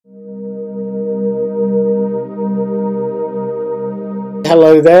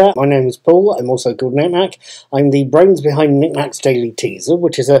hello there. My name is Paul. I'm also called Knack. I'm the brains behind Knack's Daily Teaser,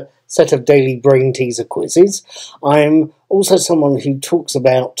 which is a set of daily brain teaser quizzes. I'm also someone who talks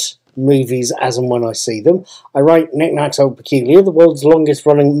about movies as and when I see them. I write Knack's Old Peculiar, the world's longest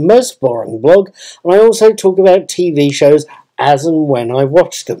running, most boring blog, and I also talk about TV shows as and when I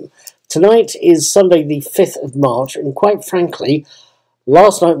watch them. Tonight is Sunday the 5th of March, and quite frankly,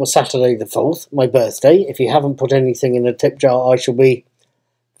 last night was Saturday the 4th, my birthday. If you haven't put anything in a tip jar, I shall be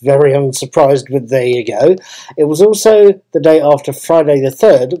very unsurprised, but there you go. It was also the day after Friday the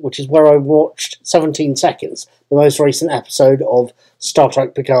 3rd, which is where I watched 17 Seconds, the most recent episode of Star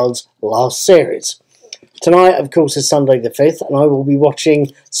Trek Picard's last series. Tonight, of course, is Sunday the 5th, and I will be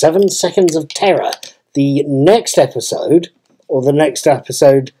watching 7 Seconds of Terror, the next episode, or the next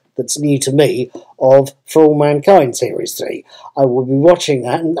episode that's new to me, of For All Mankind Series 3. I will be watching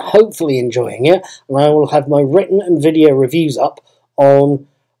that and hopefully enjoying it, and I will have my written and video reviews up on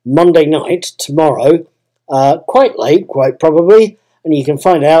Monday night, tomorrow, quite late, quite probably, and you can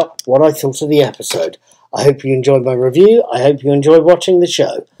find out what I thought of the episode. I hope you enjoyed my review. I hope you enjoyed watching the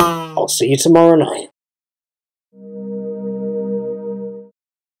show. I'll see you tomorrow night.